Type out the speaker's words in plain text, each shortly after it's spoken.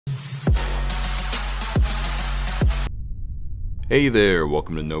Hey there,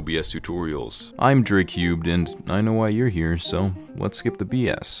 welcome to No BS Tutorials. I'm DRECUBED and I know why you're here, so let's skip the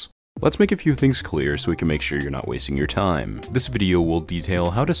BS. Let's make a few things clear so we can make sure you're not wasting your time. This video will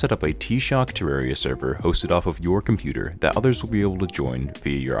detail how to set up a T-Shock Terraria server hosted off of your computer that others will be able to join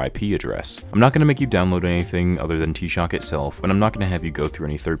via your IP address. I'm not going to make you download anything other than T-Shock itself, and I'm not going to have you go through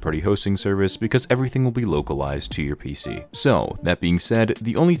any third-party hosting service because everything will be localized to your PC. So, that being said,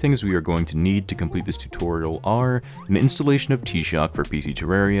 the only things we are going to need to complete this tutorial are an installation of T-Shock for PC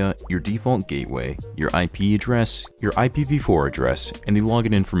Terraria, your default gateway, your IP address, your IPv4 address, and the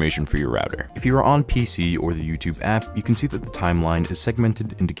login information for your router. If you are on PC or the YouTube app, you can see that the timeline is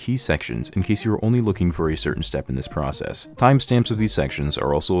segmented into key sections in case you are only looking for a certain step in this process. Timestamps of these sections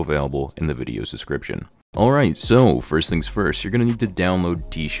are also available in the video's description. Alright, so first things first, you're going to need to download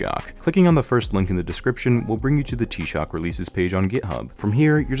T-Shock. Clicking on the first link in the description will bring you to the T-Shock releases page on GitHub. From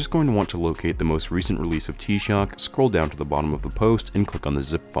here, you're just going to want to locate the most recent release of T-Shock, scroll down to the bottom of the post, and click on the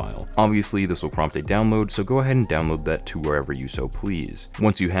zip file. Obviously, this will prompt a download, so go ahead and download that to wherever you so please.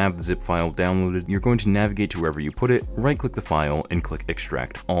 Once you have the zip file downloaded, you're going to navigate to wherever you put it, right-click the file, and click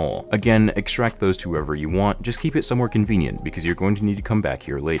Extract All. Again, extract those to wherever you want, just keep it somewhere convenient because you're going to need to come back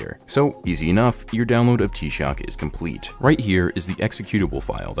here later. So, easy enough, your download of T-Shock is complete. Right here is the executable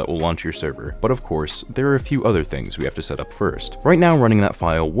file that will launch your server, but of course, there are a few other things we have to set up first. Right now, running that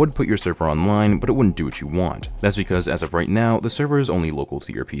file would put your server online, but it wouldn't do what you want. That's because as of right now, the server is only local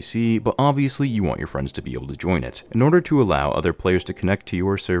to your PC, but obviously you want your friends to be able to join it. In order to allow other players to connect to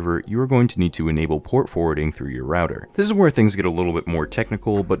your server, you are going to need to enable port forwarding through your router. This is where things get a little bit more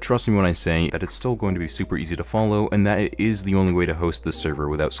technical, but trust me when I say that it's still going to be super easy to follow and that it is the only way to host this server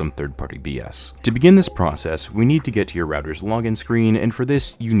without some third-party BS. To begin this process, we need to get to your router's login screen, and for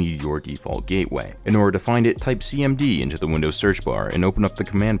this, you need your default gateway. In order to find it, type CMD into the Windows search bar and open up the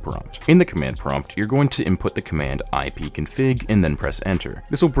command prompt. In the command prompt, you're going to input the command ipconfig and then press enter.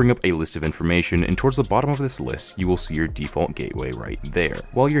 This will bring up a list of information, and towards the bottom of this list, you will see your default gateway right there.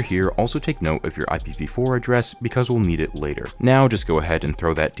 While you're here, also take note of your IPv4 address because we'll need it later. Now, just go ahead and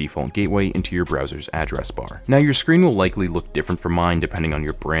throw that default gateway into your browser's address bar. Now, your screen will likely look different from mine depending on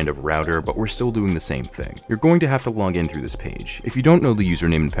your brand of router, but we're still doing the same thing. You're going to have to log in through this page. If you don't know the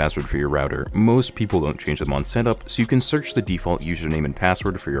username and password for your router, most people don't change them on setup, so you can search the default username and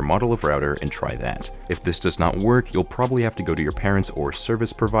password for your model of router and try that. If this does not work, you'll probably have to go to your parents or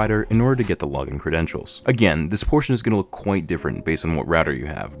service provider in order to get the login credentials. Again, this portion is going to look quite different based on what router you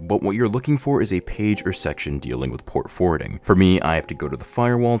have, but what you're looking for is a page or section dealing with port forwarding. For me, I have to go to the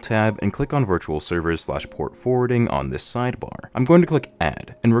Firewall tab and click on Virtual Servers/Port Forwarding on this sidebar. I'm going to click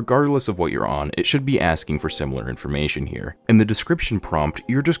Add, and regardless of what you're on, it should be asking for similar information here. In the description prompt,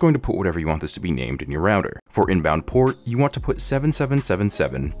 you're just going to put whatever you want this to be named in your router. For inbound port, you want to put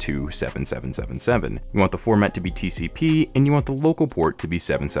 7777 to 7777. You want the format to be TCP, and you want the local port to be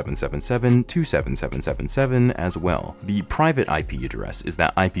 7777 to 7777 as well. The private IP address is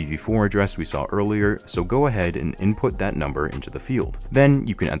that IPv4 address we saw earlier, so go ahead and input that number into the field. Then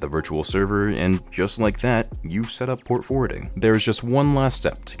you can add the virtual server, and just like that, you've set up port forwarding. There is just one last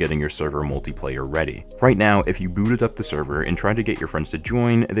step to getting your server multiplayer ready. Right now, if you booted up the server and tried to get your friends to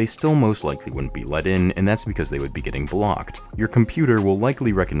join, they still most likely wouldn't be let in, and that's because they would be getting blocked. Your computer will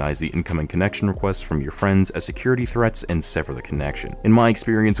likely recognize the incoming connection requests from your friends as security threats and sever the connection. In my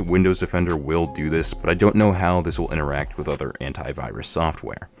experience, Windows Defender will do this, but I don't know how this will interact with other antivirus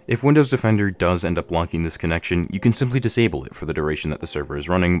software. If Windows Defender does end up blocking this connection, you can simply disable it for the duration that the server is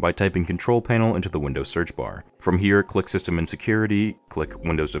running by typing Control Panel into the Windows search bar. From here, click System and Security, click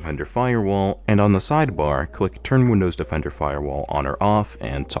Windows Defender Firewall, and on the sidebar, click Turn Windows Defender Firewall on or off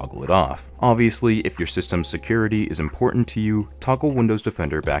and toggle it off. Obviously, if your system's security is important to you, toggle Windows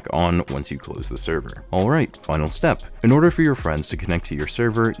Defender back on once you close the server. Alright, final step. In order for your friends to connect to your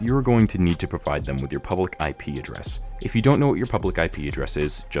server, you are going to need to provide them with your public IP address. If you don't know what your public IP address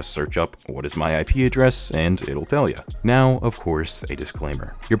is, just search up "what is my IP address" and it'll tell you. Now, of course, a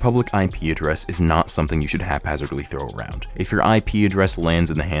disclaimer. Your public IP address is not something you should haphazardly throw around. If your IP address lands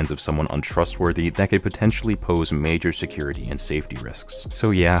in the hands of someone untrustworthy, that could potentially pose major security and safety risks.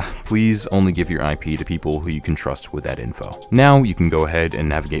 So yeah, please only give your IP to people who you can trust with that info. Now, you can go ahead and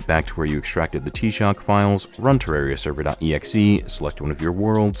navigate back to where you extracted the T-Shock files, run terrariaserver.exe, select one of your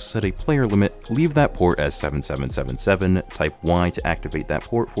worlds, set a player limit, leave that port as 7777, type Y to activate that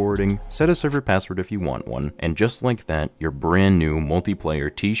port forwarding, set a server password if you want one, and just like that, your brand new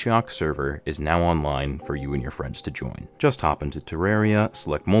multiplayer T-Shock server is now online for you and your friends to join. Just hop into Terraria,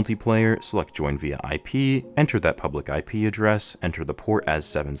 select multiplayer, select join via IP, enter that public IP address, enter the port as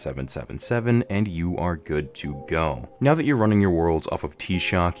 7777, and you are good to go. Now that you're running your worlds off of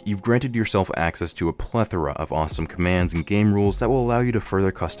T-Shock, you've granted yourself access to a plethora of awesome commands and game rules that will allow you to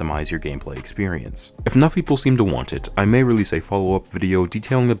further customize your gameplay experience. If enough people seem to want it, I may release a follow-up video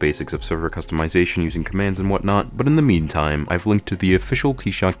detailing the basics of server customization using commands and whatnot, but in the meantime, I've linked to the official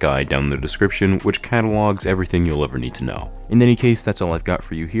T-Shock guide down in the description, which catalogs everything you'll ever need to know. In any case, that's all I've got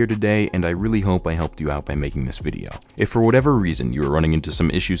for you here today, and I really hope I helped you out by making this video. If for whatever reason you are running into some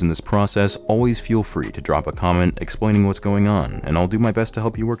issues in this process, always feel free to drop a comment explaining what's going on, and I'll do my best to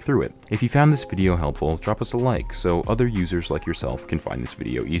help you work through it. If you found this video helpful, drop us a like so other users like yourself can find this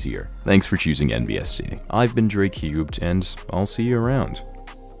video easier. Thanks for choosing NBST. I've been DRECUBED, and I'll see you around.